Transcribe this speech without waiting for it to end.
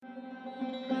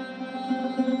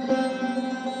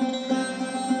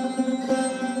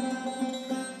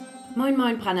Moin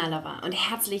Moin Prana-Lover und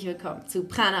herzlich willkommen zu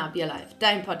Prana Up Your Life,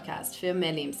 dein Podcast für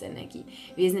mehr Lebensenergie.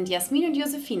 Wir sind Jasmin und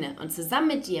Josephine und zusammen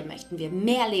mit dir möchten wir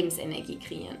mehr Lebensenergie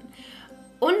kreieren.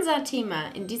 Unser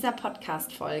Thema in dieser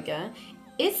Podcast-Folge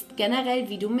ist generell,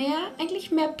 wie du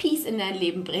eigentlich mehr Peace in dein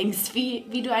Leben bringst,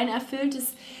 wie du ein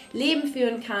erfülltes Leben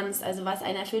führen kannst, also was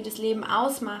ein erfülltes Leben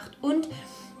ausmacht und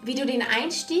wie du den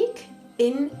Einstieg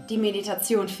in die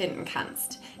Meditation finden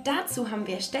kannst. Dazu haben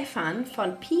wir Stefan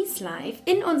von Peace Life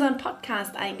in unseren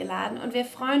Podcast eingeladen und wir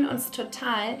freuen uns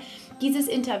total, dieses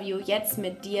Interview jetzt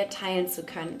mit dir teilen zu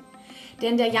können.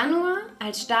 Denn der Januar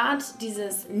als Start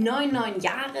dieses neuen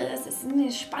Jahres ist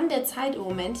eine spannende Zeit im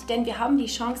Moment, denn wir haben die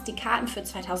Chance, die Karten für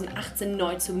 2018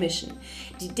 neu zu mischen,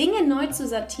 die Dinge neu zu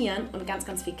sortieren und ganz,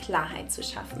 ganz viel Klarheit zu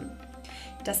schaffen.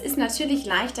 Das ist natürlich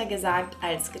leichter gesagt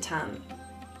als getan.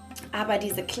 Aber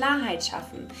diese Klarheit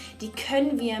schaffen, die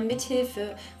können wir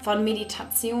mithilfe von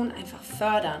Meditation einfach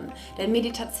fördern. Denn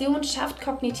Meditation schafft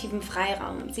kognitiven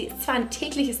Freiraum. Sie ist zwar ein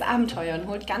tägliches Abenteuer und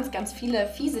holt ganz, ganz viele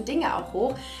fiese Dinge auch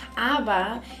hoch,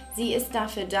 aber sie ist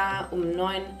dafür da, um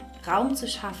neuen Raum zu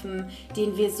schaffen,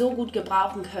 den wir so gut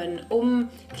gebrauchen können, um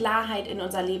Klarheit in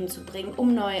unser Leben zu bringen,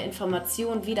 um neue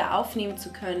Informationen wieder aufnehmen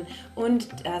zu können. Und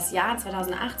das Jahr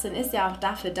 2018 ist ja auch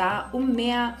dafür da, um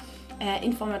mehr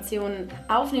Informationen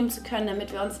aufnehmen zu können,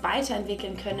 damit wir uns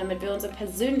weiterentwickeln können, damit wir unsere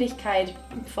Persönlichkeit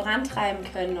vorantreiben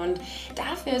können. Und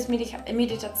dafür ist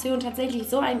Meditation tatsächlich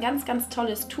so ein ganz, ganz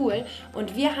tolles Tool.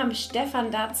 Und wir haben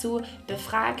Stefan dazu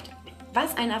befragt,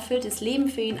 was ein erfülltes Leben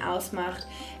für ihn ausmacht,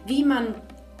 wie man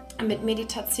mit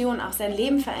Meditation auch sein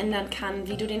Leben verändern kann,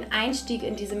 wie du den Einstieg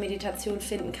in diese Meditation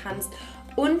finden kannst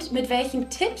und mit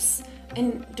welchen Tipps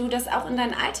du das auch in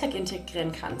deinen Alltag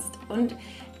integrieren kannst. Und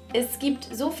es gibt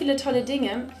so viele tolle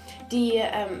Dinge, die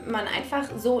man einfach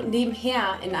so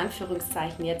nebenher, in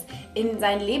Anführungszeichen jetzt, in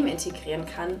sein Leben integrieren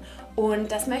kann.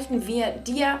 Und das möchten wir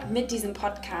dir mit diesem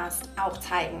Podcast auch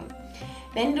zeigen.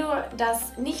 Wenn du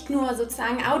das nicht nur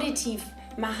sozusagen auditiv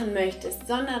machen möchtest,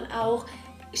 sondern auch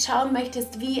schauen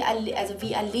möchtest, wie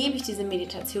erlebe ich diese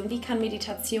Meditation, wie kann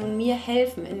Meditation mir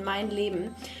helfen in mein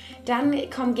Leben, dann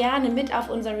komm gerne mit auf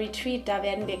unser Retreat. Da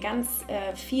werden wir ganz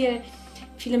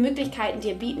viele Möglichkeiten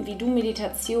dir bieten, wie du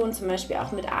Meditation zum Beispiel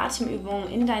auch mit Atemübungen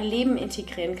in dein Leben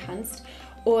integrieren kannst.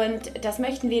 Und das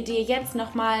möchten wir dir jetzt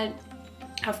nochmal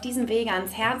auf diesem Wege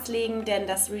ans Herz legen, denn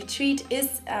das Retreat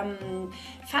ist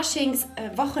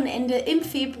Faschingswochenende im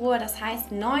Februar, das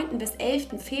heißt 9. bis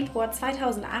 11. Februar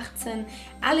 2018.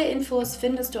 Alle Infos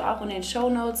findest du auch in den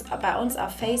Shownotes bei uns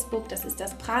auf Facebook. Das ist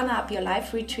das Prana Up Your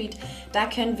Life Retreat. Da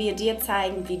können wir dir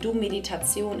zeigen, wie du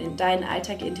Meditation in deinen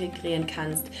Alltag integrieren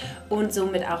kannst und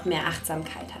somit auch mehr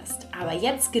Achtsamkeit hast. Aber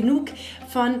jetzt genug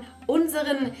von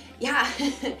unseren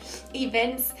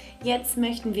Events. Jetzt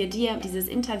möchten wir dir dieses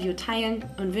Interview teilen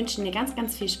und wünschen dir ganz,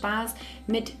 ganz viel Spaß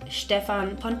mit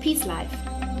Stefan von Peace Life.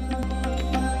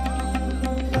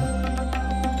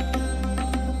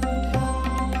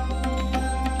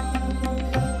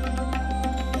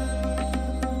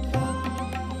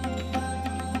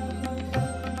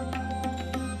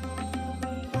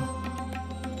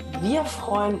 Wir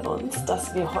freuen uns,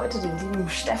 dass wir heute den lieben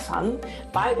Stefan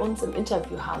bei uns im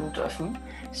Interview haben dürfen.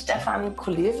 Stefan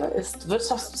Kulewe ist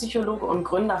Wirtschaftspsychologe und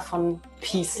Gründer von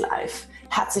Peace Life.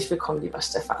 Herzlich willkommen, lieber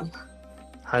Stefan.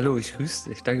 Hallo, ich grüße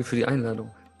dich. Danke für die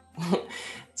Einladung.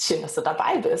 Schön, dass du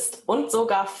dabei bist und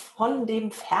sogar von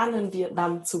dem fernen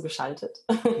Vietnam zugeschaltet.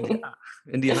 Ja,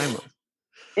 in die Heimat.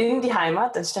 In die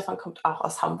Heimat, denn Stefan kommt auch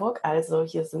aus Hamburg, also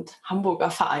hier sind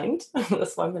Hamburger vereint.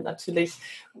 Das wollen wir natürlich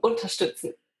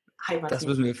unterstützen. Heimat. Das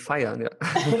müssen wir feiern, ja.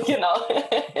 Genau.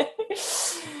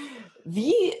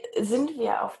 Wie sind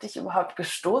wir auf dich überhaupt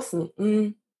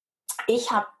gestoßen? Ich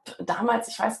habe damals,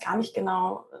 ich weiß gar nicht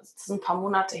genau, es ist ein paar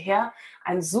Monate her,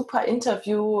 ein super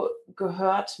Interview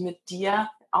gehört mit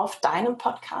dir auf deinem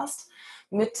Podcast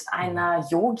mit einer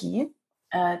Yogi.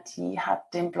 Die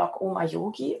hat den Blog Oma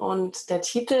Yogi und der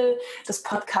Titel des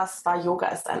Podcasts war Yoga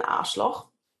ist ein Arschloch.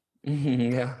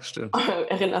 Ja, stimmt.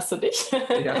 Erinnerst du dich?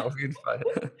 Ja, auf jeden Fall.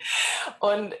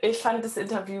 Und ich fand das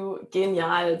Interview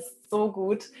genial, so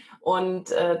gut. Und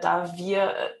da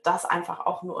wir das einfach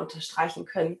auch nur unterstreichen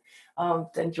können,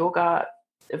 denn Yoga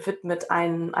widmet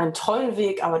einen tollen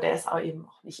Weg, aber der ist auch eben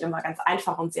auch nicht immer ganz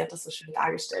einfach und sie hat das so schön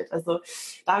dargestellt. Also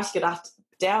da habe ich gedacht,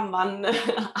 der Mann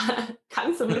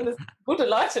kann zumindest gute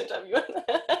Leute interviewen.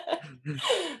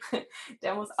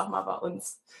 Der muss auch mal bei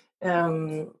uns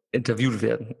interviewt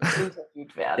werden.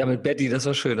 Ja, mit Betty, das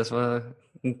war schön. Das war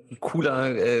ein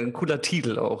cooler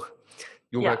Titel auch.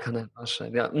 Yoga kann ein Arsch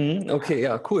sein. Ja, okay,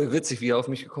 ja, cool, witzig, wie ihr auf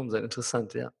mich gekommen seid.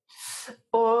 Interessant, ja.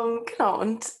 Genau,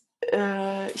 und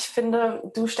ich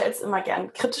finde, du stellst immer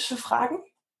gern kritische Fragen,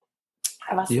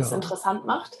 was es interessant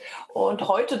macht. Und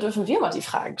heute dürfen wir mal die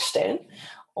Fragen stellen.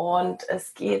 Und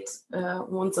es geht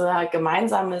um unser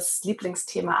gemeinsames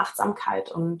Lieblingsthema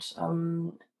Achtsamkeit und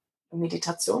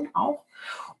Meditation auch.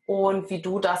 Und wie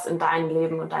du das in dein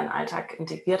Leben und deinen Alltag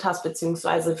integriert hast,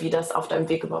 beziehungsweise wie das auf deinem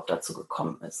Weg überhaupt dazu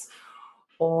gekommen ist.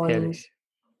 Und Herrlich.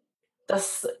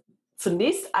 das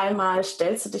zunächst einmal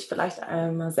stellst du dich vielleicht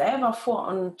einmal selber vor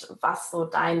und was so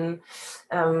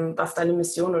was deine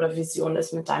Mission oder Vision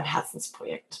ist mit deinem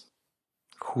Herzensprojekt.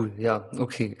 Cool, ja,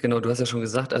 okay, genau, du hast ja schon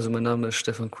gesagt, also mein Name ist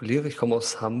Stefan Kuliere, ich komme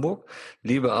aus Hamburg,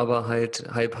 lebe aber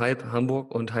halt halb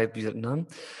Hamburg und halb Vietnam.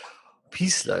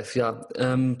 Peace Life, ja.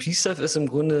 Peace Life ist im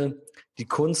Grunde die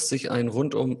Kunst, sich ein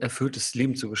rundum erfülltes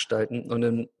Leben zu gestalten. Und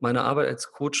in meiner Arbeit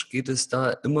als Coach geht es da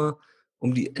immer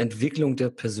um die Entwicklung der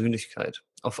Persönlichkeit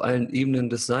auf allen Ebenen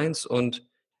des Seins und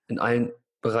in allen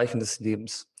Bereichen des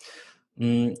Lebens.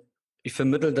 Mm, Ich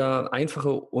vermittle da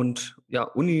einfache und ja,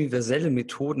 universelle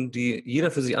Methoden, die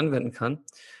jeder für sich anwenden kann.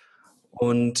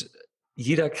 Und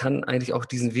jeder kann eigentlich auch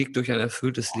diesen Weg durch ein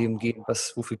erfülltes Leben gehen,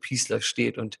 wofür Peace Life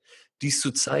steht. Und dies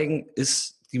zu zeigen,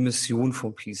 ist die Mission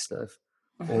von Peace Life.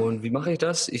 Und wie mache ich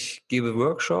das? Ich gebe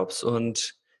Workshops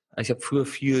und ich habe früher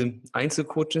viel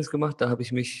Einzelcoachings gemacht, da habe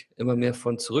ich mich immer mehr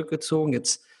von zurückgezogen.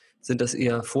 Jetzt sind das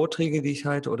eher Vorträge, die ich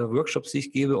halte oder Workshops, die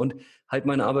ich gebe und halt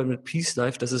meine Arbeit mit Peace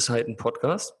Life, das ist halt ein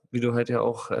Podcast, wie du halt ja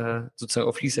auch sozusagen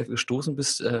auf Peace Life gestoßen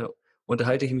bist,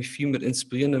 unterhalte ich mich viel mit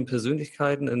inspirierenden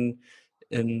Persönlichkeiten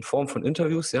in Form von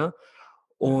Interviews, ja.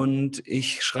 Und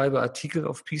ich schreibe Artikel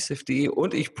auf peacesafe.de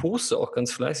und ich poste auch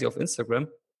ganz fleißig auf Instagram.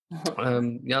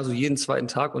 Ja, so jeden zweiten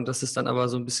Tag und das ist dann aber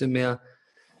so ein bisschen mehr,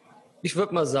 ich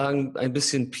würde mal sagen, ein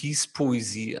bisschen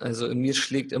Peace-Poesie. Also in mir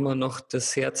schlägt immer noch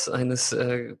das Herz eines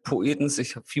Poetens.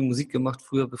 Ich habe viel Musik gemacht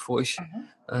früher, bevor ich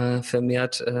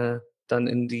vermehrt dann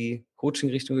in die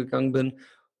Coaching-Richtung gegangen bin.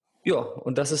 Ja,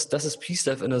 und das ist Peace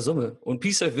Life in der Summe. Und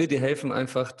Peace Life will dir helfen,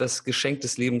 einfach das Geschenk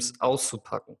des Lebens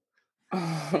auszupacken.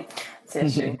 Sehr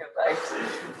schön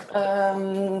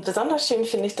gesagt. Besonders schön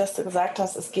finde ich, dass du gesagt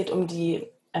hast, es geht um die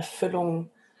Erfüllung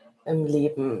im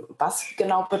Leben. Was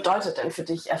genau bedeutet denn für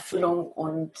dich Erfüllung?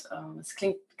 Und es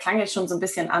klang jetzt schon so ein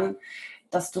bisschen an,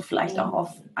 dass du vielleicht auch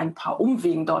auf ein paar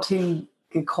Umwegen dorthin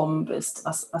gekommen bist.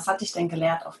 Was hat dich denn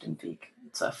gelehrt auf dem Weg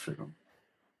zur Erfüllung?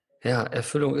 Ja,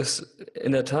 Erfüllung ist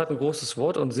in der Tat ein großes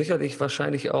Wort und sicherlich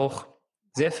wahrscheinlich auch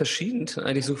sehr verschieden,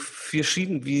 eigentlich so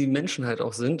verschieden wie Menschen halt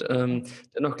auch sind.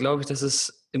 Dennoch glaube ich, dass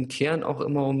es im Kern auch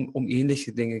immer um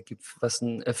ähnliche Dinge gibt, was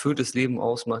ein erfülltes Leben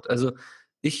ausmacht. Also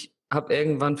ich habe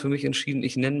irgendwann für mich entschieden,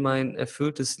 ich nenne mein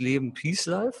erfülltes Leben Peace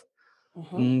Life,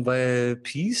 weil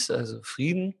Peace, also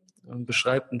Frieden,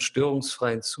 beschreibt einen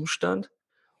störungsfreien Zustand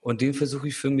und den versuche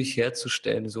ich für mich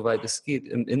herzustellen, soweit es geht,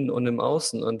 im Innen und im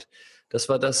Außen. Und das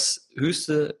war das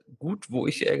höchste Gut, wo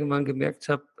ich irgendwann gemerkt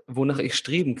habe, wonach ich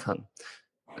streben kann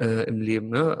im Leben.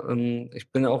 Ne?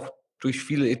 Ich bin auch durch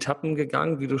viele Etappen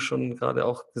gegangen, wie du schon gerade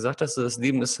auch gesagt hast. Das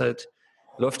Leben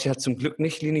läuft ja zum Glück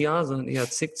nicht linear, sondern eher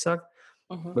zickzack.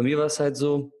 Bei mir war es halt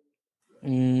so,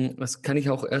 das kann ich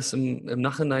auch erst im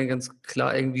Nachhinein ganz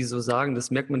klar irgendwie so sagen.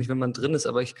 Das merkt man nicht, wenn man drin ist.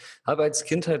 Aber ich habe als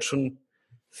Kind halt schon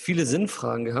viele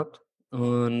Sinnfragen gehabt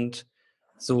und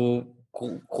so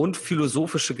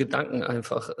grundphilosophische Gedanken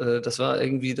einfach. Das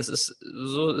ist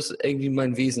irgendwie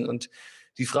mein Wesen. Und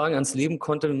die Fragen ans Leben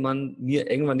konnte man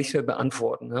mir irgendwann nicht mehr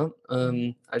beantworten.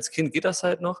 Ne? Als Kind geht das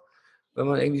halt noch, wenn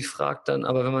man irgendwie fragt dann,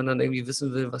 aber wenn man dann irgendwie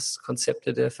wissen will, was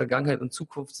Konzepte der Vergangenheit und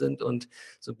Zukunft sind und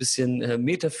so ein bisschen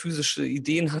metaphysische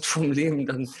Ideen hat vom Leben,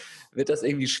 dann wird das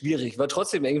irgendwie schwierig. War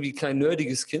trotzdem irgendwie kein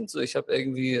nerdiges Kind. So, ich habe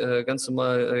irgendwie ganz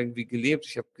normal irgendwie gelebt.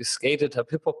 Ich habe geskatet, habe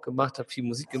Hip-Hop gemacht, habe viel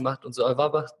Musik gemacht und so. Aber war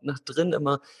aber nach drin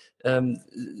immer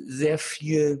sehr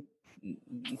viel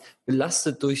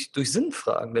belastet durch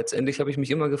Sinnfragen. Letztendlich habe ich mich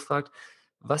immer gefragt,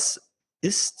 was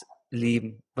ist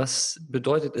Leben? Was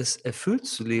bedeutet es, erfüllt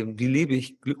zu leben? Wie lebe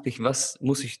ich glücklich? Was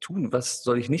muss ich tun? Was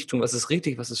soll ich nicht tun? Was ist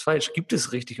richtig? Was ist falsch? Gibt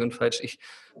es richtig und falsch? Ich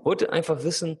wollte einfach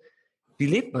wissen, wie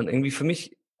lebt man? Irgendwie für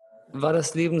mich war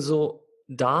das Leben so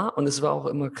da und es war auch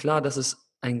immer klar, dass es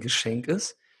ein Geschenk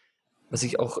ist, was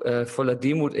ich auch voller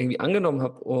Demut irgendwie angenommen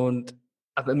habe.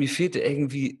 Aber mir fehlte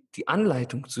irgendwie die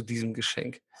Anleitung zu diesem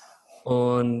Geschenk.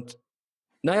 Und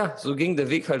naja, so ging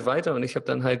der Weg halt weiter und ich habe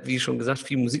dann halt, wie schon gesagt,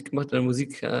 viel Musik gemacht. In der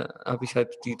Musik habe ich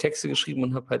halt die Texte geschrieben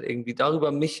und habe halt irgendwie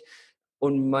darüber mich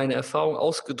und meine Erfahrung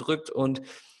ausgedrückt und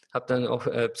habe dann auch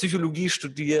Psychologie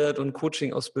studiert und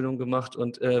Coaching-Ausbildung gemacht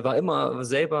und war immer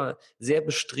selber sehr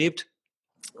bestrebt,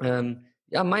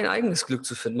 ja, mein eigenes Glück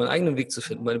zu finden, meinen eigenen Weg zu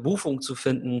finden, meine Berufung zu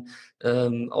finden,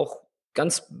 auch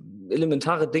ganz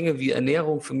elementare Dinge wie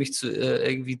Ernährung für mich zu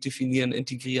irgendwie definieren,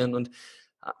 integrieren und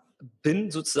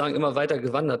bin sozusagen immer weiter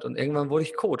gewandert und irgendwann wurde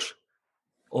ich Coach.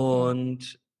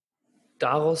 Und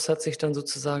daraus hat sich dann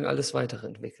sozusagen alles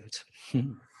weiterentwickelt.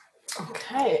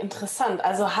 Okay, interessant.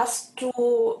 Also hast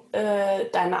du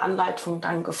deine Anleitung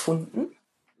dann gefunden?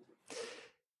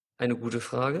 Eine gute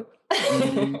Frage.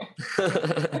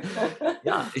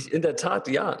 Ja, in der Tat,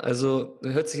 ja. Also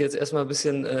hört sich jetzt erstmal ein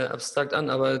bisschen abstrakt an,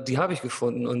 aber die habe ich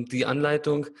gefunden. Und die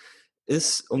Anleitung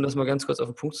ist, um das mal ganz kurz auf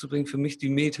den Punkt zu bringen, für mich die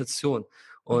Meditation.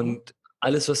 Und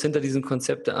alles, was hinter diesem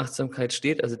Konzept der Achtsamkeit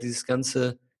steht, also dieses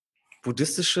ganze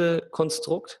buddhistische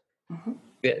Konstrukt,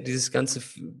 dieses ganze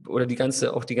oder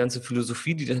auch die ganze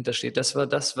Philosophie, die dahinter steht, das war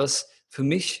das, was für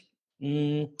mich,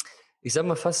 ich sag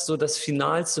mal fast so das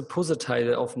finalste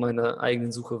Puzzleteil auf meiner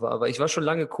eigenen Suche war. Weil ich war schon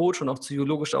lange Coach und auch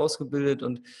psychologisch ausgebildet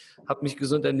und habe mich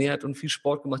gesund ernährt und viel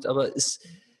Sport gemacht, aber es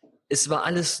waren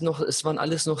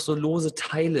alles noch so lose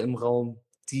Teile im Raum,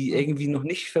 die irgendwie noch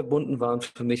nicht verbunden waren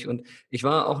für mich. Und ich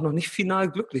war auch noch nicht final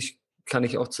glücklich, kann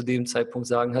ich auch zu dem Zeitpunkt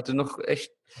sagen. Hatte noch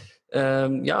echt,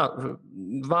 war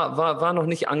noch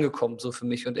nicht angekommen so für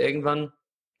mich. Und irgendwann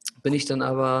bin ich dann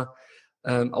aber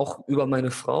auch über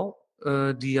meine Frau,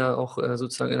 die ja auch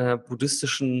sozusagen in einer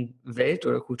buddhistischen Welt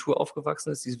oder Kultur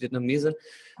aufgewachsen ist, die ist Vietnamesin,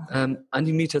 an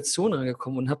die Meditation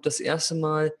rangekommen und habe das erste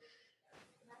Mal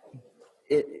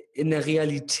in der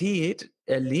Realität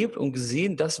erlebt und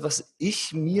gesehen, das, was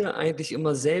ich mir eigentlich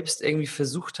immer selbst irgendwie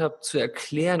versucht habe zu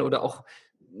erklären oder auch,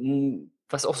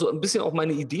 was auch so ein bisschen auch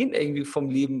meine Ideen irgendwie vom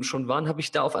Leben schon waren, habe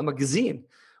ich da auf einmal gesehen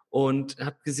und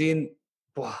habe gesehen,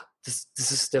 boah, das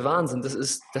ist der Wahnsinn. Das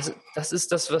ist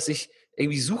das, was ich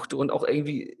irgendwie suchte und auch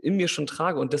irgendwie in mir schon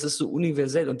trage und das ist so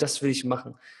universell und das will ich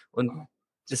machen. Und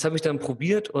das habe ich dann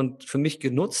probiert und für mich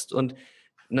genutzt und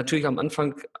natürlich am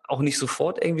Anfang auch nicht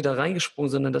sofort irgendwie da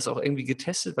reingesprungen, sondern das auch irgendwie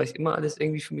getestet, weil ich immer alles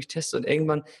irgendwie für mich teste. Und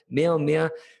irgendwann mehr und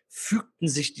mehr fügten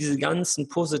sich diese ganzen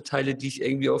Puzzleteile, die ich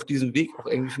irgendwie auf diesem Weg auch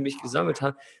irgendwie für mich gesammelt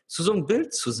habe, zu so einem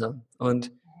Bild zusammen.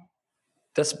 Und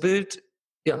das Bild,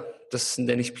 ja, das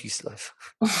nenne ich Peace Life.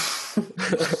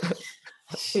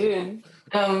 Schön.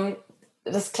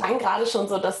 Das klang gerade schon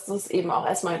so, dass du es eben auch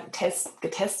erstmal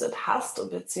getestet hast und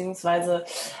beziehungsweise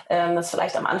das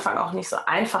vielleicht am Anfang auch nicht so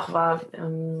einfach war.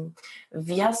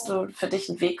 Wie hast du für dich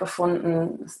einen Weg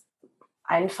gefunden, es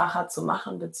einfacher zu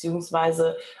machen,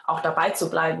 beziehungsweise auch dabei zu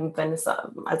bleiben,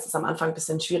 als es am Anfang ein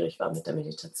bisschen schwierig war mit der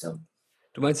Meditation?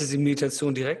 Du meinst jetzt die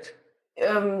Meditation direkt?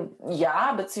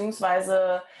 Ja,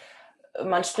 beziehungsweise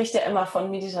man spricht ja immer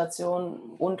von Meditation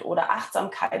und oder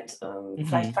Achtsamkeit.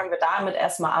 Vielleicht fangen wir damit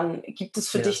erstmal an. Gibt es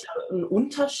für dich da einen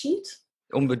Unterschied?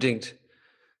 Unbedingt.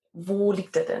 Wo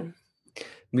liegt der denn?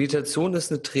 Meditation ist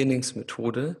eine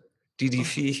Trainingsmethode, die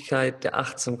Fähigkeit der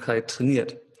Achtsamkeit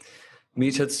trainiert.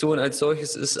 Meditation als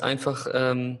solches ist einfach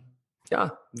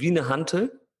wie eine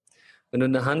Hantel. Wenn du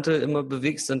eine Hantel immer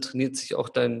bewegst, dann trainiert sich auch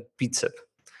dein Bizep.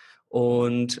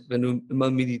 Und wenn du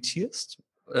immer meditierst,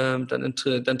 dann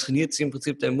trainiert sich im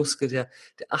Prinzip der Muskel der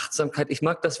Achtsamkeit. Ich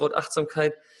mag das Wort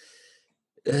Achtsamkeit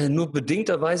nur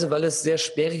bedingterweise, weil es sehr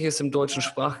sperrig ist im deutschen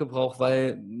Sprachgebrauch,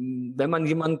 weil wenn man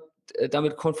jemand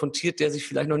damit konfrontiert, der sich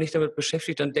vielleicht noch nicht damit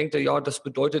beschäftigt, dann denkt er, ja, das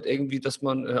bedeutet irgendwie, dass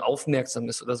man aufmerksam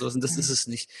ist oder so. Und das ist es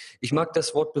nicht. Ich mag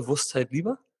das Wort Bewusstheit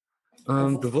lieber.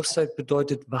 Bewusstheit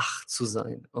bedeutet, wach zu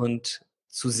sein und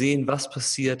zu sehen, was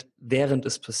passiert, während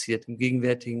es passiert, im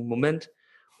gegenwärtigen Moment.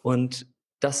 Und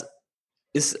das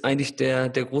ist eigentlich der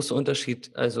große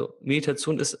Unterschied. Also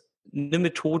Meditation ist eine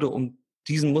Methode, um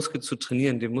diesen Muskel zu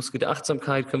trainieren. Den Muskel der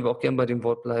Achtsamkeit, können wir auch gern bei dem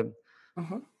Wort bleiben.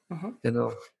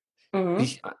 Genau. Wie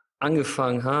ich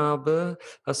angefangen habe,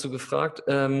 hast du gefragt,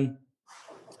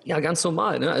 ja, ganz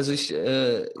normal. Ne? Also ich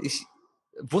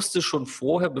wusste schon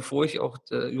vorher, bevor ich auch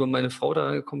über meine Frau da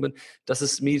angekommen bin, dass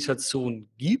es Meditation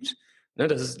gibt. Ne,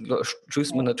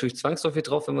 stößt man natürlich zwangsläufig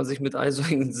drauf, wenn man sich mit all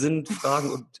solchen Sinnfragen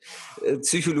und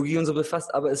Psychologie und so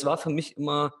befasst. Aber es war für mich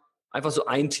immer einfach so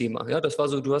ein Thema. Ja, das war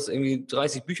so, du hast irgendwie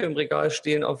 30 Bücher im Regal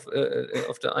stehen auf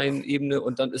der einen Ebene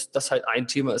und dann ist das halt ein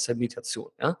Thema, ist halt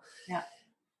Meditation. Ja? Ja.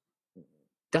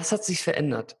 Das hat sich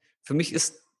verändert. Für mich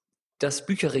ist das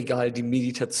Bücherregal die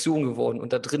Meditation geworden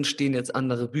und da drin stehen jetzt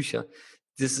andere Bücher.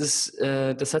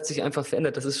 Das hat sich einfach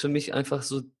verändert. Das ist für mich einfach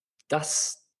so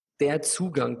der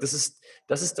Zugang. Das ist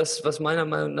das, was meiner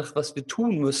Meinung nach, was wir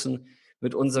tun müssen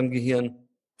mit unserem Gehirn,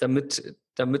 damit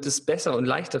es besser und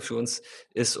leichter für uns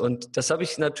ist. Und das habe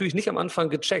ich natürlich nicht am Anfang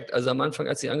gecheckt. Also am Anfang,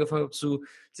 als ich angefangen habe,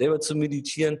 selber zu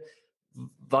meditieren,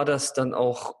 war das dann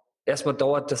auch, erstmal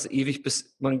dauert das ewig,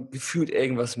 bis man gefühlt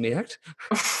irgendwas merkt.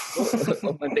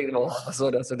 Und man denkt, oh, was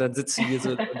soll das? Und dann sitzt du hier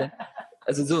so.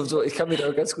 Also ich kann mich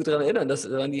da ganz gut daran erinnern, das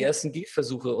waren die ersten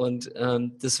Gehversuche und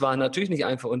das war natürlich nicht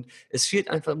einfach und es fehlt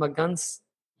einfach immer ein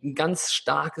ganz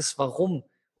starkes Warum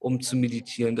um zu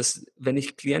meditieren. Wenn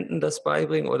ich Klienten das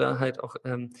beibringe oder halt auch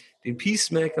den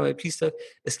Peacemaker bei Peace Life,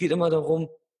 es geht immer darum,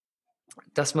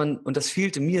 dass man, und das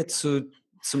fehlte mir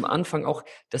zum Anfang auch,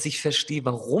 dass ich verstehe,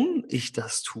 warum ich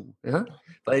das tue. Ja?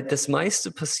 Weil das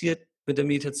meiste passiert mit der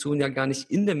Meditation ja gar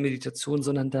nicht in der Meditation,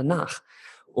 sondern danach.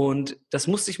 Und das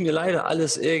musste ich mir leider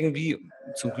alles irgendwie,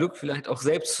 zum Glück vielleicht auch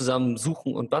selbst zusammen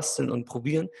suchen und basteln und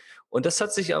probieren. Und das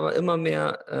hat sich aber immer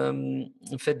mehr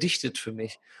verdichtet für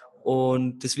mich.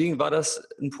 Und deswegen war das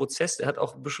ein Prozess, der hat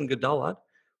auch ein bisschen gedauert.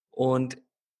 Und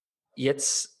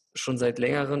jetzt schon seit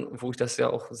längerem, wo ich das ja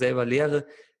auch selber lehre,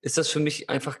 ist das für mich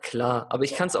einfach klar. Aber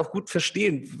ich kann es auch gut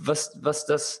verstehen, was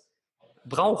das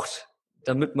braucht,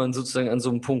 damit man sozusagen an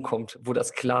so einen Punkt kommt, wo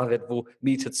das klar wird, wo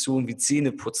Meditation wie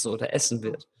Zähneputzen oder Essen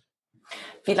wird.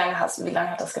 Wie lange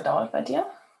hat das gedauert bei dir?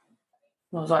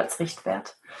 Nur so als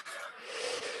Richtwert.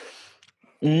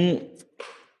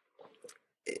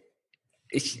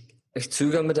 Ich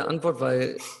zögere mit der Antwort,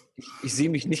 weil ich sehe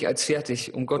mich nicht als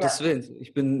fertig, um Gottes Willen.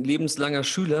 Ich bin lebenslanger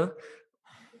Schüler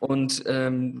und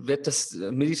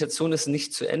Meditation ist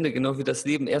nicht zu Ende, genau wie das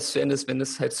Leben erst zu Ende ist, wenn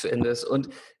es halt zu Ende ist. Und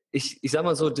ich sag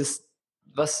mal so,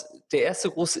 was der erste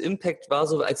große Impact war,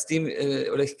 so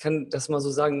oder ich kann das mal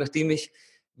so sagen, nachdem ich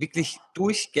wirklich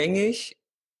durchgängig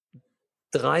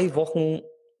 3 Wochen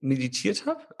meditiert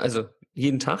habe, also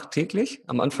jeden Tag täglich.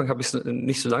 Am Anfang habe ich es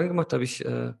nicht so lange gemacht,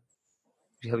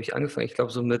 wie habe ich angefangen? Ich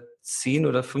glaube so mit 10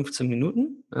 oder 15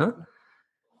 Minuten. Ja?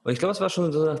 Und ich glaube, es war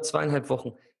schon so nach 2,5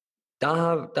 Wochen.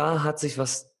 Da hat sich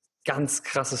was ganz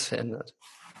Krasses verändert.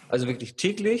 Also wirklich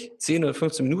täglich 10 oder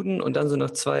 15 Minuten und dann so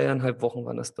nach 2,5 Wochen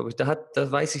waren das, glaube ich. Da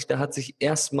weiß ich, da hat sich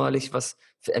erstmalig was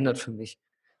verändert für mich.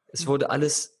 Es wurde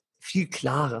alles viel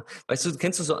klarer. Weißt du,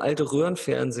 kennst du so alte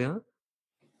Röhrenfernseher?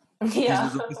 Die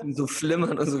so ein bisschen so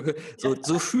flimmern und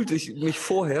so fühlte ich mich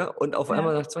vorher und auf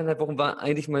einmal nach 2,5 Wochen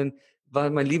war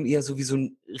mein Leben eher so wie so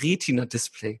ein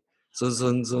Retina-Display. So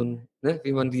ein, ne,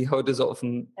 wie man die heute so auf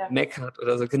dem Mac hat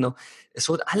oder so, genau. Es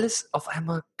wurde alles auf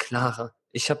einmal klarer.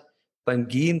 Ich habe beim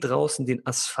Gehen draußen den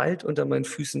Asphalt unter meinen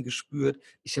Füßen gespürt.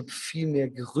 Ich habe viel mehr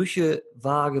Gerüche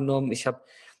wahrgenommen. Ich habe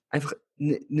einfach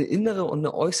eine innere und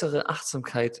eine äußere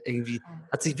Achtsamkeit irgendwie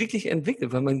hat sich wirklich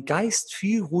entwickelt, weil mein Geist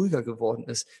viel ruhiger geworden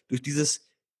ist durch dieses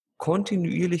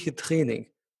kontinuierliche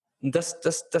Training. Und das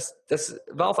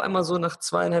war auf einmal so nach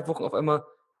 2,5 Wochen, auf einmal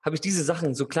habe ich diese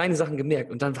Sachen, so kleine Sachen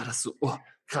gemerkt. Und dann war das so, oh,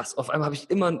 krass, auf einmal habe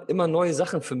ich immer neue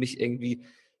Sachen für mich irgendwie.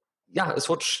 Ja, es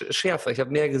wurde schärfer, ich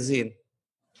habe mehr gesehen.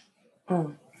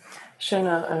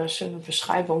 Schöne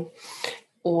Beschreibung.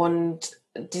 Und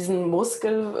diesen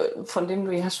Muskel, von dem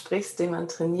du ja sprichst, den man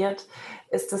trainiert,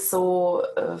 ist es so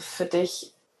für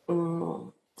dich,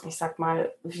 ich sag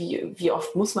mal, wie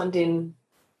oft muss man den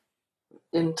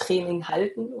im Training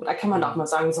halten? Oder kann man auch mal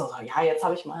sagen, so, ja, jetzt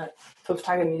habe ich mal 5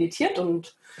 Tage meditiert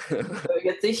und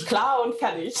jetzt sehe ich klar und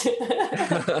fertig.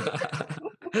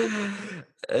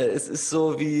 Es ist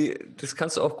so das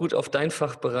kannst du auch gut auf deinen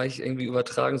Fachbereich irgendwie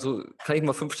übertragen. So kann ich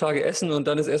mal 5 Tage essen und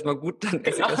dann ist erstmal gut, dann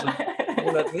esse ich erstmal einen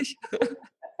Monat nicht.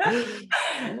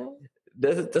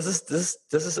 Das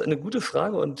ist eine gute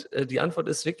Frage und die Antwort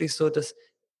ist wirklich so,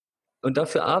 und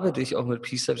dafür arbeite ich auch mit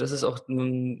Peace Life. Das ist auch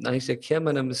eigentlich der Kern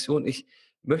meiner Mission. Ich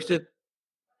möchte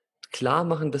klar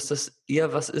machen, dass das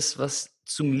eher was ist, was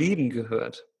zum Leben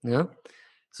gehört. Ja?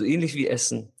 So ähnlich wie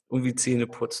Essen und wie Zähne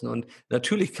putzen. Und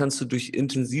natürlich kannst du durch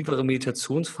intensivere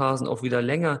Meditationsphasen auch wieder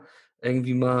länger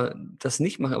irgendwie mal das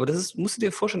nicht machen. Aber musst du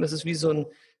dir vorstellen, das ist wie so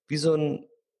ein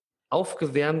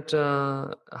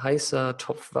aufgewärmter, heißer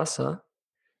Topf Wasser.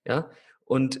 Ja.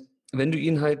 Und wenn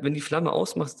die Flamme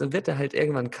ausmachst, dann wird er halt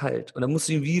irgendwann kalt. Und dann musst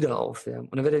du ihn wieder aufwärmen.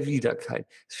 Und dann wird er wieder kalt.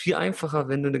 Es ist viel einfacher,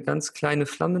 wenn du eine ganz kleine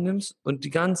Flamme nimmst und die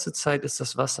ganze Zeit ist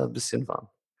das Wasser ein bisschen warm.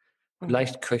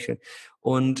 Leicht köcheln.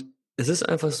 Und es ist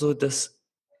einfach so, dass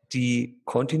die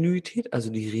Kontinuität, also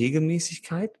die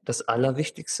Regelmäßigkeit, das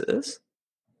Allerwichtigste ist.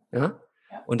 Ja?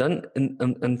 Und dann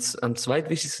am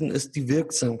zweitwichtigsten ist die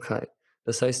Wirksamkeit.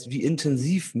 Das heißt, wie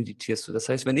intensiv meditierst du? Das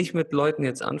heißt, wenn ich mit Leuten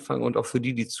jetzt anfange und auch für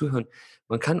die zuhören,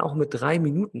 man kann auch mit 3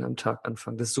 Minuten am Tag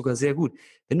anfangen. Das ist sogar sehr gut.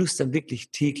 Wenn du es dann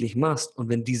wirklich täglich machst und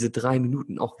wenn diese 3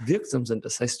 Minuten auch wirksam sind,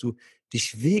 das heißt, du dir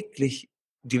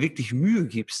wirklich Mühe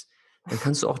gibst, dann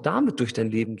kannst du auch damit durch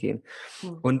dein Leben gehen.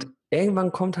 Und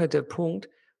irgendwann kommt halt der Punkt,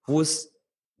 wo es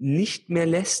nicht mehr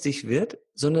lästig wird,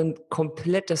 sondern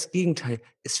komplett das Gegenteil.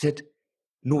 Es wird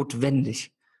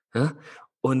notwendig. Ja?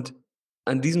 Und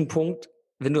an diesem Punkt,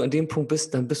 wenn du an dem Punkt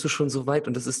bist, dann bist du schon so weit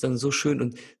und das ist dann so schön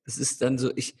und das ist dann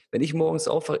so, wenn ich morgens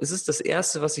aufwache, ist es das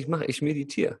Erste, was ich mache, ich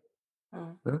meditiere.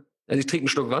 Ja? Also ich trinke einen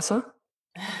Schluck Wasser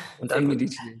und dann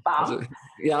meditiere. Warm? Also,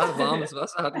 ja, warmes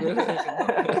Wasser hatten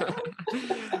wir.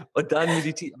 Und dann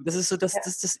meditiere. Das ist so, das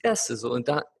ist das Erste so. Und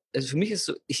also für mich ist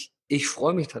so, ich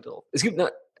freue mich da drauf. Also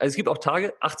es gibt auch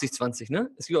Tage, 80-20, ne?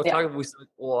 Es gibt auch Ja. Tage, wo ich sage,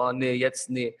 oh, nee, jetzt,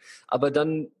 nee. Aber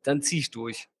dann ziehe ich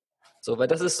durch. So, weil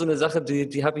das ist so eine Sache,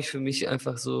 die habe ich für mich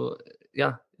einfach so,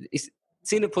 ja,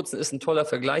 Zähneputzen ist ein toller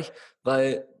Vergleich,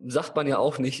 weil sagt man ja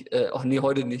auch nicht, ach nee,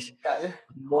 heute nicht. Geil.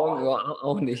 Morgen ja,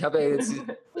 auch nicht. Ich habe ja jetzt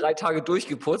 3 Tage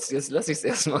durchgeputzt, jetzt lasse ich es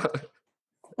erstmal.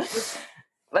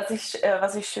 Was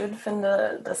ich schön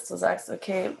finde, dass du sagst,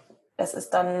 okay, es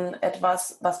ist dann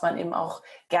etwas, was man eben auch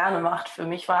gerne macht. Für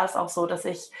mich war es auch so, dass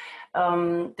ich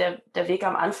der Weg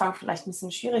am Anfang vielleicht ein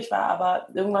bisschen schwierig war, aber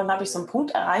irgendwann habe ich so einen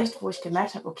Punkt erreicht, wo ich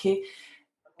gemerkt habe, okay,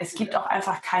 es gibt auch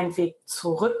einfach keinen Weg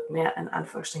zurück mehr, in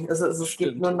Anführungsstrichen. Also es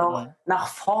geht nur Stimmt. noch nach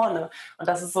vorne. Und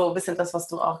das ist so ein bisschen das, was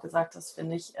du auch gesagt hast,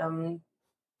 finde ich. Und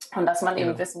dass man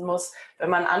eben Ja. wissen muss,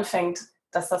 wenn man anfängt,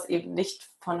 dass das eben nicht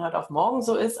von heute auf morgen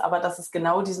so ist, aber dass es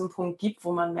genau diesen Punkt gibt,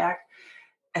 wo man merkt,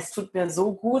 es tut mir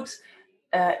so gut,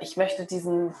 ich möchte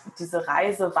diese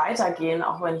Reise weitergehen,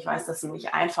 auch wenn ich weiß, dass sie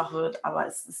nicht einfach wird, aber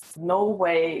es ist no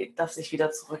way, dass ich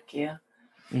wieder zurückgehe.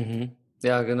 Mhm.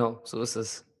 Ja, genau, so ist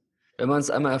es. Wenn man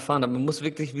es einmal erfahren hat, man muss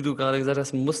wirklich, wie du gerade gesagt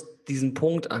hast, man muss diesen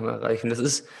Punkt einmal erreichen. Das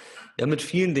ist ja mit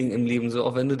vielen Dingen im Leben so,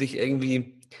 auch wenn du dich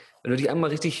einmal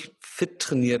richtig fit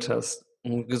trainiert hast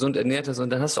und gesund ernährt hast und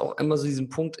dann hast du auch einmal so diesen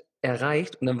Punkt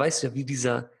erreicht und dann weißt du ja, wie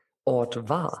dieser Ort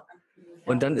war.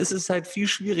 Und dann ist es halt viel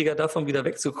schwieriger, davon wieder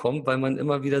wegzukommen, weil man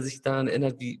immer wieder sich daran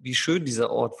erinnert, wie schön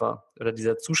dieser Ort war oder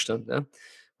dieser Zustand. Ne?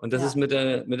 Und das Ja. ist mit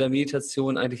der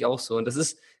Meditation eigentlich auch so. Und das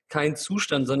ist kein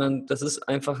Zustand, sondern das ist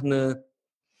einfach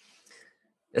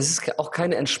es ist auch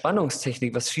keine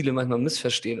Entspannungstechnik, was viele manchmal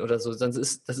missverstehen oder so, sondern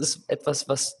das ist etwas,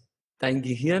 was dein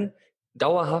Gehirn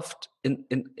dauerhaft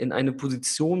in eine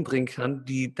Position bringen kann,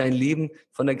 die dein Leben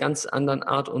von einer ganz anderen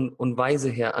Art und Weise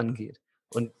her angeht.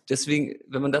 Und deswegen,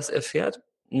 wenn man das erfährt,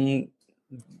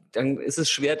 dann ist es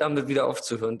schwer, damit wieder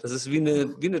aufzuhören. Das ist wie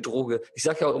eine Droge. Ich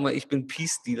sage ja auch immer, ich bin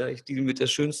Peace-Dealer, ich deale mit der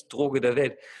schönsten Droge der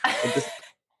Welt.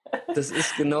 Und das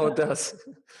ist genau das.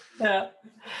 Ja.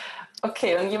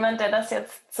 Okay, und jemand, der das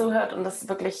jetzt zuhört und das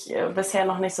wirklich bisher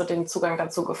noch nicht so den Zugang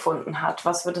dazu gefunden hat,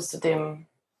 was würdest du dem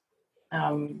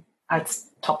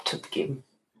als Top-Tipp geben?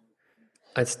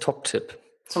 Als Top-Tipp.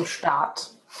 Zum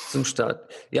Start. Zum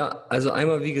Start. Ja, also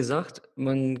einmal, wie gesagt,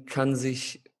 man kann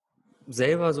sich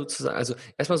selber sozusagen, also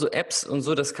erstmal so Apps und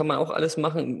so, das kann man auch alles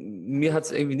machen. Mir hat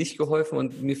es irgendwie nicht geholfen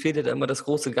und mir fehlt ja da immer das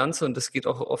große Ganze und das geht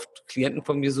auch oft Klienten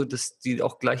von mir so, dass die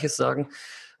auch Gleiches sagen.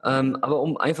 Aber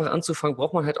um einfach anzufangen,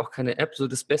 braucht man halt auch keine App. So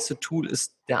das beste Tool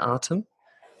ist der Atem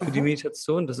für die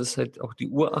Meditation. Das ist halt auch die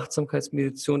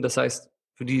Urachtsamkeitsmeditation. Das heißt,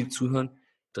 für die, die zuhören,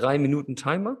 3 Minuten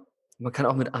Timer. Man kann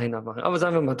auch mit einer machen, aber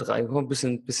sagen wir mal 3, ein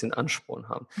bisschen Ansporn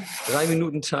haben. 3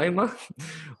 Minuten Timer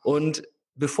und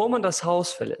bevor man das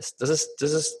Haus verlässt, das ist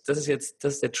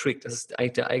der Trick, das ist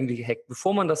eigentlich der eigentliche Hack.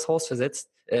 Bevor man das Haus verlässt,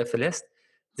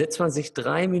 setzt man sich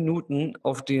 3 Minuten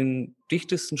auf den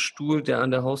dichtesten Stuhl, der an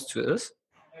der Haustür ist.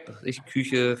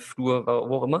 Küche, Flur,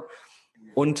 wo auch immer.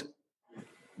 Und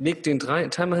legt den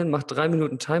Timer hin, macht 3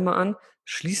 Minuten Timer an,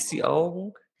 schließt die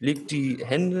Augen, legt die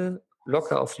Hände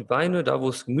locker auf die Beine, da wo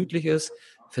es gemütlich ist,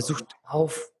 versucht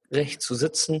aufrecht zu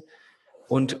sitzen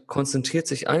und konzentriert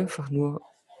sich einfach nur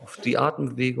auf die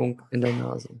Atembewegung in der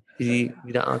Nase, wie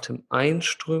der Atem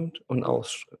einströmt und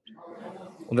ausströmt.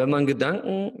 Und wenn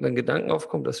Gedanken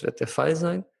aufkommen, das wird der Fall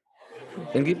sein,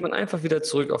 dann geht man einfach wieder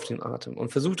zurück auf den Atem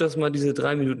und versucht das mal diese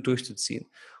 3 Minuten durchzuziehen.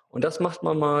 Und das macht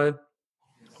man mal,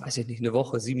 weiß ich nicht, eine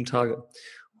Woche, 7 Tage.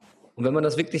 Und wenn man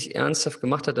das wirklich ernsthaft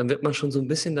gemacht hat, dann wird man schon so ein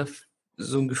bisschen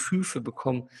so ein Gefühl für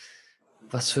bekommen,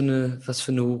 was für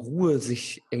eine Ruhe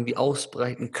sich irgendwie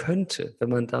ausbreiten könnte, wenn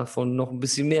man davon noch ein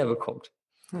bisschen mehr bekommt.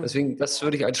 Deswegen, das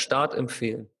würde ich als Start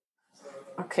empfehlen.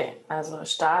 Okay, also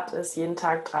Start ist jeden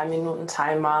Tag 3 Minuten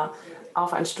Timer,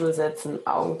 auf einen Stuhl setzen,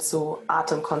 Augen zu,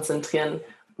 Atem konzentrieren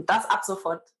und das ab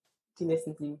sofort die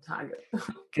nächsten 7 Tage.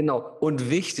 Genau. Und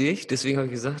wichtig, deswegen habe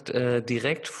ich gesagt,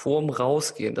 direkt vorm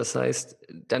Rausgehen. Das heißt,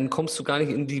 dann kommst du gar nicht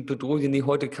in die Bedrohung, nee,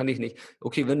 heute kann ich nicht.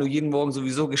 Okay, wenn du jeden Morgen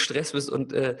sowieso gestresst bist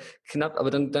und knapp,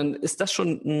 aber dann ist das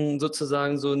schon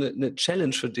sozusagen so eine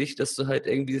Challenge für dich, dass du halt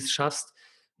irgendwie es schaffst,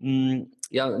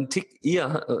 ja, einen Tick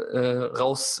eher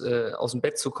raus aus dem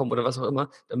Bett zu kommen oder was auch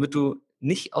immer, damit du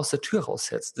nicht aus der Tür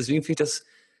raussetzt. Deswegen finde ich, das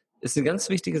ist eine ganz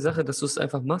wichtige Sache, dass du es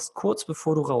einfach machst, kurz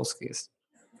bevor du rausgehst.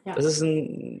 Ja. Das ist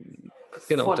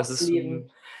Bevor das das ist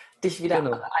Leben dich wieder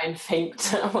genau.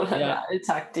 einfängt oder Ja, der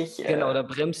Alltag dich. genau, da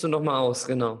bremst du nochmal aus,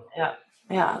 genau. Ja,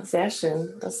 ja, sehr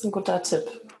schön. Das ist ein guter Tipp.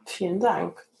 Vielen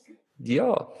Dank.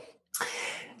 Ja,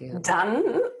 gerne. Dann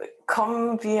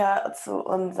kommen wir zu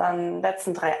unseren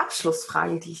letzten 3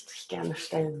 Abschlussfragen, die ich dich gerne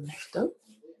stellen möchte.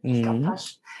 Ich glaube, da Mhm.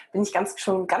 bin ich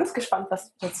schon ganz gespannt,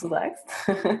 was du dazu sagst.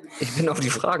 Ich bin auf die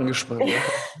Fragen gespannt.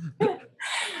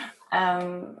 Ja.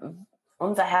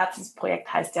 Unser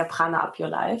Herzensprojekt heißt ja Prana Up Your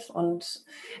Life und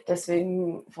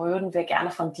deswegen würden wir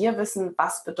gerne von dir wissen,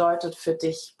 was bedeutet für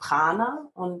dich Prana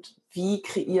und wie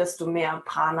kreierst du mehr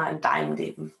Prana in deinem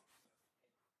Leben?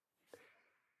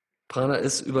 Prana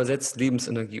ist übersetzt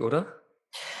Lebensenergie, oder?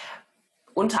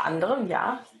 Unter anderem,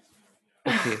 ja.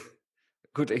 Okay.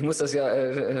 Gut, ich muss das ja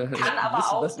Kann aber wissen,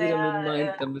 auch was ihr damit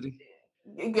meint, damit ich.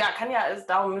 ja,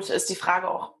 darum ist die Frage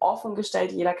auch offen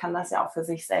gestellt. Jeder kann das ja auch für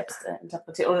sich selbst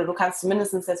interpretieren. Oder du kannst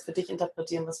zumindest jetzt für dich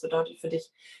interpretieren, was bedeutet für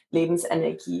dich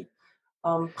Lebensenergie.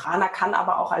 Prana kann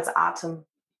aber auch als Atem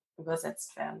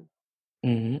übersetzt werden.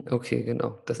 Mhm, okay,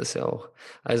 genau. Das ist ja auch.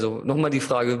 Also nochmal die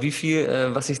Frage, wie viel,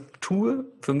 was ich tue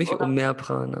für mich, Oder um mehr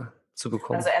Prana zu also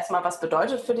bekommen. erstmal, was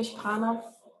bedeutet für dich Prana?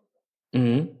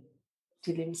 Mhm.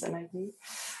 Die Lebensenergie.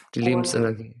 Die Und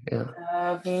Lebensenergie,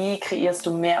 ja. wie kreierst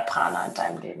du mehr Prana in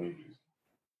deinem Leben?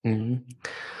 Mhm.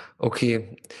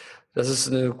 Okay, das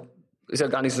ist ja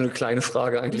gar nicht so eine kleine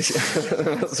Frage eigentlich,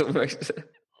 wenn man so möchte.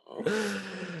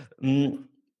 Mhm.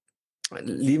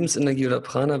 Lebensenergie oder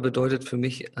Prana bedeutet für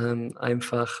mich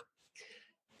einfach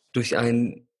durch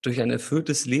ein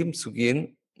erfülltes Leben zu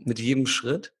gehen, mit jedem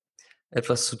Schritt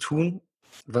etwas zu tun,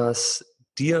 was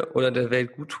dir oder der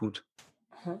Welt gut tut.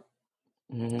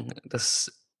 Mhm.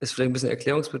 Das ist vielleicht ein bisschen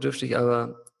erklärungsbedürftig,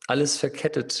 aber alles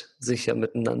verkettet sich ja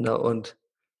miteinander. Und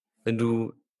wenn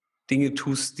du Dinge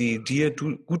tust, die dir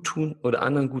gut tun oder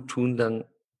anderen gut tun, dann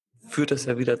führt das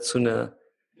ja wieder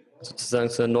sozusagen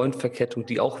zu einer neuen Verkettung,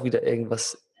 die auch wieder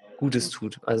irgendwas Gutes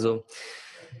tut. Also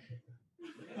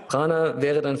Prana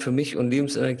wäre dann für mich und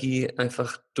Lebensenergie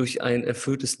einfach durch ein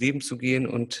erfülltes Leben zu gehen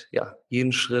und ja,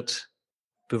 jeden Schritt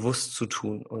bewusst zu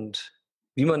tun. Und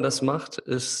wie man das macht,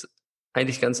 ist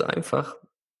eigentlich ganz einfach,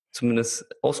 zumindest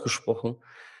ausgesprochen,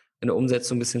 in der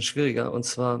Umsetzung ein bisschen schwieriger. Und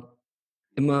zwar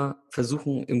immer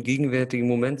versuchen, im gegenwärtigen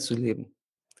Moment zu leben.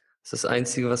 Das ist das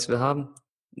Einzige, was wir haben.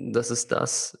 Das ist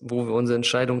das, wo wir unsere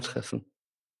Entscheidung treffen.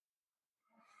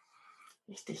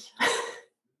 Richtig.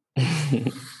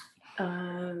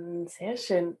 Sehr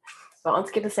schön. Bei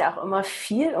uns geht es ja auch immer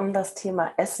viel um das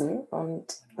Thema Essen und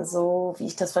so wie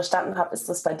ich das verstanden habe, ist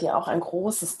das bei dir auch ein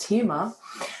großes Thema.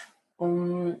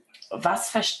 Was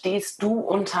verstehst du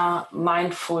unter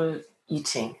Mindful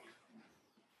Eating?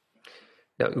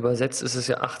 Ja, übersetzt ist es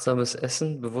ja achtsames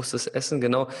Essen, bewusstes Essen,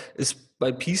 genau. Ist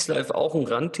bei Peace Life auch ein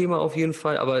Randthema auf jeden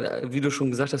Fall, aber wie du schon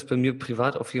gesagt hast, bei mir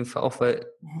privat auf jeden Fall auch,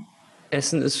 weil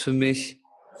Essen ist für mich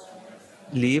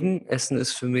Leben, Essen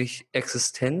ist für mich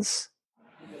Existenz,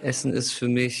 Essen ist für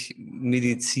mich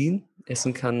Medizin,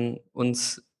 Essen kann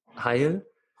uns heilen,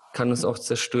 kann uns auch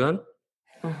zerstören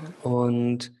Mhm.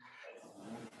 und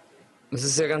es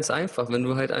ist ja ganz einfach. Wenn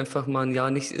du halt einfach mal ein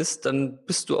Jahr nicht isst, dann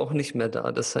bist du auch nicht mehr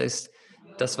da. Das heißt,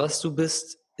 das, was du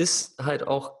bist, ist halt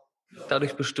auch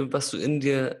dadurch bestimmt, was du in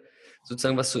dir,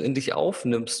 sozusagen, was du in dich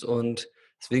aufnimmst. Und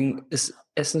deswegen ist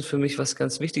Essen für mich was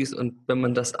ganz Wichtiges. Und wenn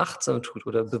man das achtsam tut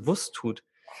oder bewusst tut,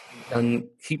 dann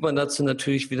kriegt man dazu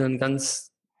natürlich wieder einen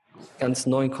ganz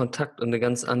neuen Kontakt und eine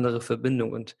ganz andere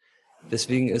Verbindung. Und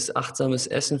deswegen ist achtsames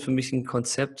Essen für mich ein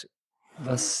Konzept,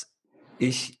 was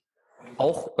ich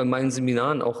auch bei meinen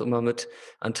Seminaren auch immer mit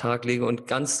an den Tag lege und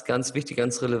ganz, ganz wichtig,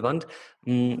 ganz relevant.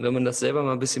 Wenn man das selber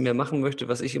mal ein bisschen mehr machen möchte,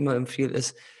 was ich immer empfehle,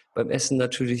 ist beim Essen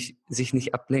natürlich sich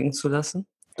nicht ablenken zu lassen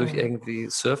durch Mhm. irgendwie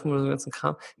Surfen oder so ganzen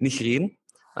Kram, nicht reden,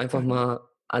 einfach mal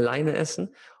alleine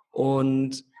essen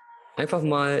und einfach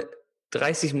mal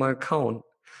 30 Mal kauen.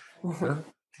 Ja?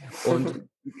 Und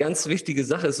die ganz wichtige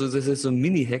Sache ist, das ist so ein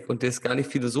Mini-Hack und der ist gar nicht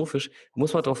philosophisch,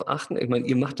 muss man darauf achten, ich meine,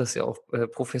 ihr macht das ja auch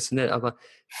professionell, aber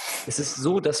es ist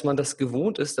so, dass man das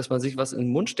gewohnt ist, dass man sich was in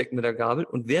den Mund steckt mit der Gabel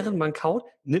und während man kaut,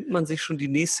 nimmt man sich schon die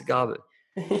nächste Gabel.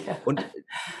 Ja. Und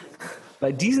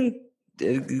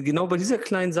genau bei dieser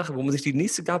kleinen Sache, wo man sich die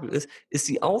nächste Gabel ist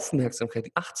die Aufmerksamkeit,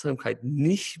 die Achtsamkeit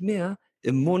nicht mehr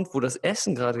im Mund, wo das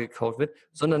Essen gerade gekaut wird,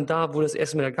 sondern da, wo das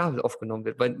Essen mit der Gabel aufgenommen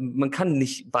wird. Weil man kann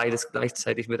nicht beides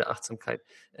gleichzeitig mit der Achtsamkeit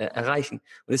erreichen.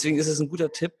 Und deswegen ist es ein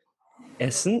guter Tipp,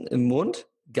 Essen im Mund,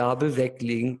 Gabel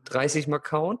weglegen, 30 Mal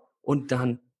kauen und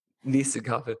dann nächste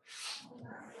Gabel.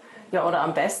 Ja, oder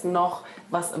am besten noch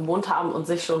was im Mund haben und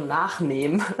sich schon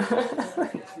nachnehmen.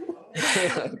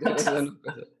 Ja, das wäre Das, noch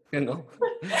besser. Genau.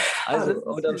 aber Also das ist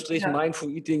unterm schön. Strich Ja. Mindful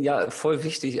Eating, ja, voll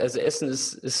wichtig. Also Essen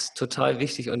ist total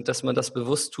wichtig und dass man das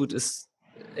bewusst tut, ist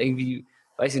irgendwie,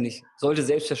 weiß ich nicht, sollte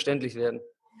selbstverständlich werden.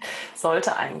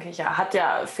 Sollte eigentlich, ja. Hat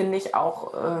ja, finde ich,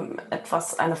 auch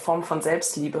eine Form von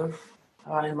Selbstliebe,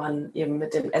 weil man eben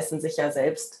mit dem Essen sich ja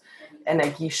selbst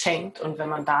Energie schenkt. Und wenn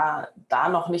man da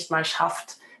noch nicht mal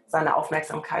schafft, seine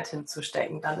Aufmerksamkeit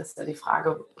hinzustecken. Dann ist ja die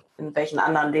Frage, in welchen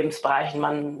anderen Lebensbereichen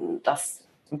man das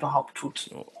überhaupt tut.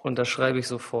 Und das schreibe ich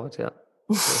sofort, ja.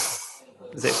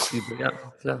 Selbstliebe, ja,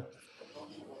 klar.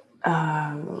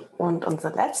 Und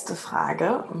unsere letzte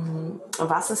Frage,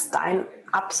 was ist dein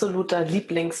absoluter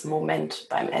Lieblingsmoment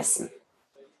beim Essen?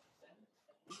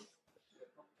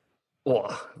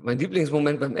 Mein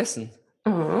Lieblingsmoment beim Essen?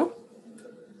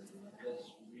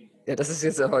 Ja, das ist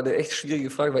jetzt aber eine echt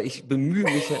schwierige Frage, weil ich bemühe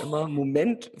mich ja immer,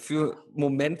 Moment für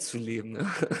Moment zu leben. Ne?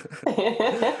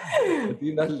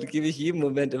 Demnach gebe ich jedem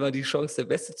Moment immer die Chance, der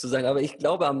Beste zu sein. Aber ich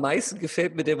glaube, am meisten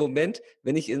gefällt mir der Moment,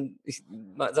 wenn ich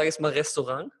sage jetzt mal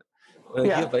Restaurant,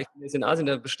 hier, weil ich bin jetzt in Asien,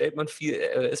 da bestellt man viel,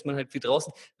 isst man halt viel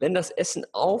draußen, wenn das Essen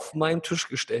auf meinen Tisch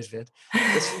gestellt wird.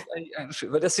 Das finde ich eigentlich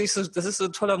schön, weil das ist so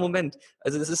ein toller Moment.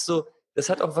 Also das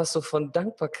hat auch was so von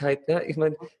Dankbarkeit, ne? Ich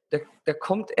meine, da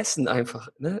kommt Essen einfach,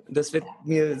 ne? Das wird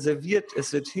mir serviert,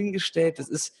 es wird hingestellt,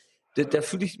 da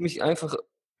fühle ich mich einfach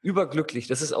überglücklich.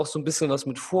 Das ist auch so ein bisschen was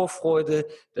mit Vorfreude.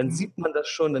 Dann sieht man das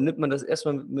schon, dann nimmt man das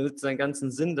erstmal mit seinen ganzen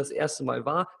Sinnen das erste Mal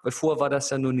wahr, weil vorher war das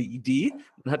ja nur eine Idee.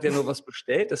 Man hat ja nur was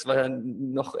bestellt, das war ja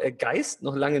noch Geist,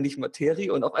 noch lange nicht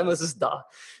Materie und auf einmal ist es da.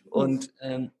 Und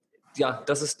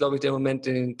das ist, glaube ich, der Moment,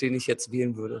 den ich jetzt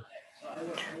wählen würde.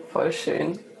 Voll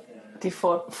schön. Die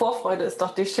Vorfreude ist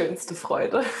doch die schönste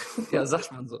Freude. Ja,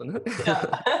 sagt man so, ne?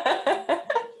 Ja.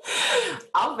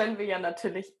 Auch wenn wir ja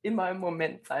natürlich immer im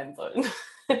Moment sein sollen.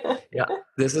 Ja,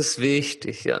 das ist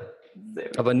wichtig, ja.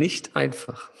 Aber nicht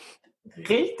einfach.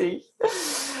 Richtig.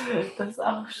 Das ist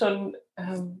auch schon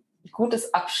ein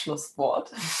gutes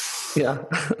Abschlusswort. Ja.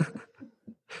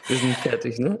 Wir sind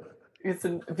fertig, ne?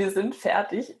 Wir sind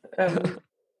fertig.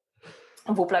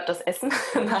 Wo bleibt das Essen?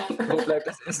 Nein. Wo bleibt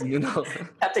das Essen, genau.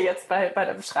 Ich hatte jetzt bei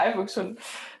der Beschreibung schon,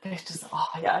 dachte so,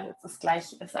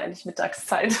 jetzt ist eigentlich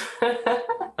Mittagszeit.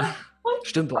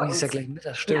 Stimmt, bei euch ist ja gleich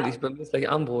Mittag, stimmt. Ja. Bei mir ist gleich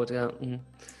Abendbrot, ja.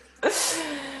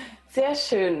 Sehr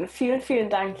schön. Vielen, vielen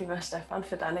Dank, lieber Stefan,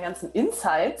 für deine ganzen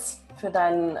Insights, für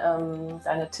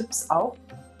deine Tipps auch.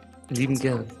 Lieben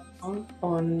gern.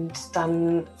 Und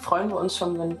dann freuen wir uns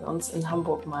schon, wenn wir uns in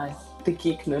Hamburg mal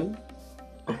begegnen.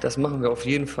 Das machen wir auf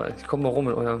jeden Fall. Ich komme mal rum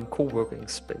in eurem Coworking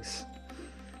Space.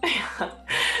 Ja,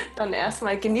 dann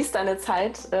erstmal genieß deine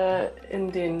Zeit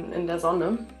in der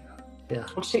Sonne. Ja.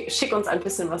 Und schick uns ein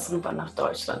bisschen was rüber nach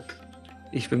Deutschland.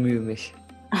 Ich bemühe mich.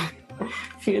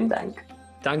 Vielen Dank.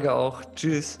 Danke auch.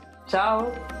 Tschüss. Ciao.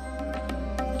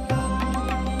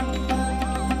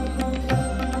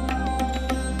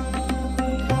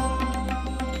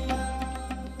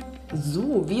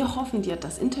 So, wir hoffen, dir hat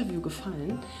das Interview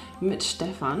gefallen mit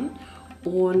Stefan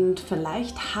und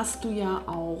vielleicht hast du ja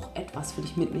auch etwas für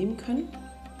dich mitnehmen können,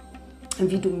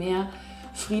 wie du mehr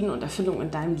Frieden und Erfüllung in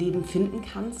deinem Leben finden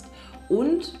kannst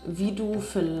und wie du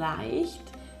vielleicht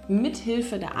mit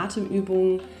Hilfe der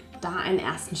Atemübung da einen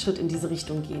ersten Schritt in diese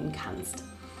Richtung gehen kannst.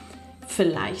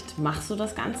 Vielleicht machst du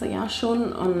das Ganze ja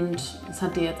schon und es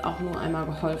hat dir jetzt auch nur einmal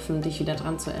geholfen, dich wieder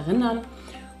daran zu erinnern.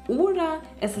 Oder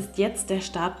es ist jetzt der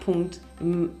Startpunkt,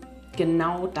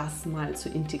 genau das mal zu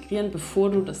integrieren, bevor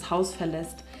du das Haus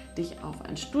verlässt, dich auf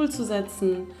einen Stuhl zu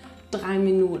setzen, 3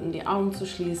 Minuten die Augen zu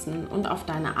schließen und auf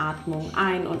deine Atmung,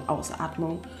 Ein- und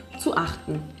Ausatmung zu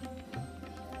achten.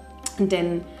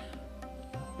 Denn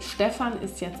Stefan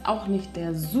ist jetzt auch nicht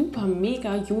der super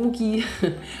mega Yogi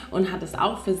und hat es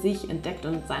auch für sich entdeckt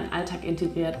und seinen Alltag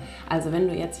integriert. Also wenn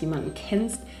du jetzt jemanden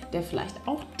kennst, der vielleicht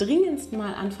auch dringendst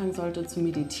mal anfangen sollte zu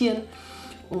meditieren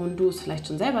und du es vielleicht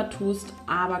schon selber tust,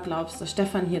 aber glaubst, dass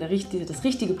Stefan hier das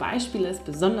richtige Beispiel ist,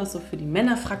 besonders so für die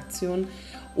Männerfraktion,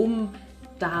 um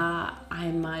da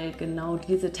einmal genau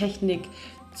diese Technik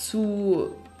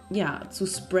zu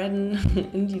spreaden,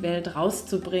 in die Welt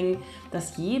rauszubringen,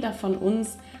 dass jeder von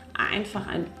uns einfach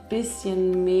ein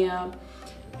bisschen mehr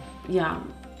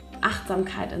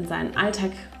Achtsamkeit in seinen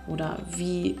Alltag oder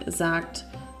wie sagt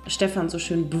Stefan so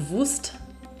schön,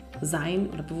 Bewusstsein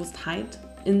oder Bewusstheit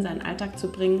in seinen Alltag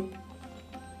zu bringen,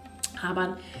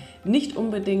 aber nicht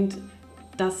unbedingt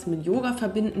das mit Yoga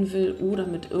verbinden will oder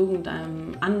mit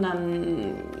irgendeinem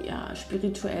anderen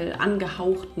spirituell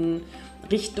angehauchten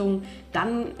Richtung,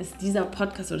 dann ist dieser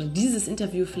Podcast oder dieses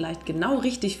Interview vielleicht genau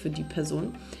richtig für die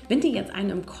Person. Wenn dir jetzt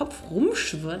einer im Kopf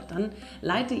rumschwirrt, dann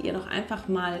leite ihr doch einfach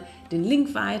mal den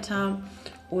Link weiter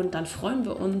und dann freuen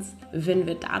wir uns, wenn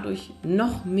wir dadurch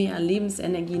noch mehr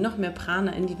Lebensenergie, noch mehr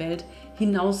Prana in die Welt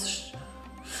hinaus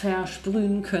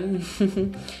versprühen können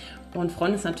und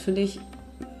freuen uns natürlich,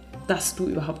 dass du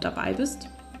überhaupt dabei bist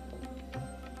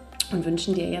und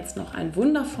wünschen dir jetzt noch einen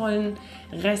wundervollen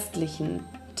restlichen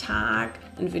Tag,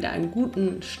 entweder einen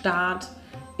guten Start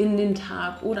in den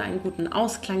Tag oder einen guten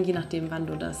Ausklang, je nachdem, wann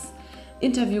du das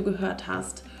Interview gehört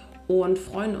hast. und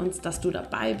freuen uns, dass du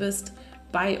dabei bist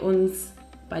bei uns,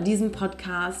 bei diesem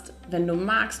Podcast. Wenn du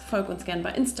magst, folg uns gerne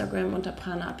bei Instagram unter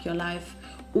Prana Up Your Life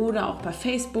oder auch bei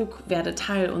Facebook. Werde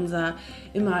Teil unserer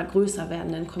immer größer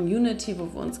werdenden Community,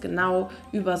 wo wir uns genau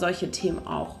über solche Themen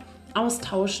auch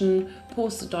austauschen.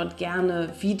 Poste dort gerne,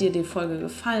 wie dir die Folge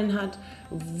gefallen hat,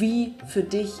 wie für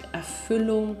dich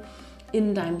Erfüllung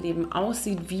in deinem Leben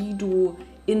aussieht, wie du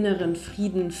inneren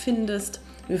Frieden findest.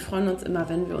 Wir freuen uns immer,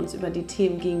 wenn wir uns über die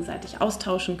Themen gegenseitig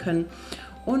austauschen können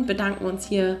und bedanken uns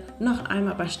hier noch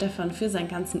einmal bei Stefan für seinen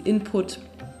ganzen Input.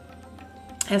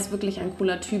 Er ist wirklich ein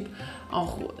cooler Typ.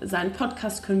 Auch seinen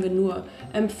Podcast können wir nur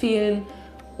empfehlen.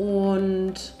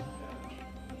 Und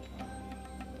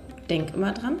denk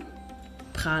immer dran,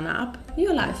 Prana up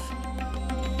your life.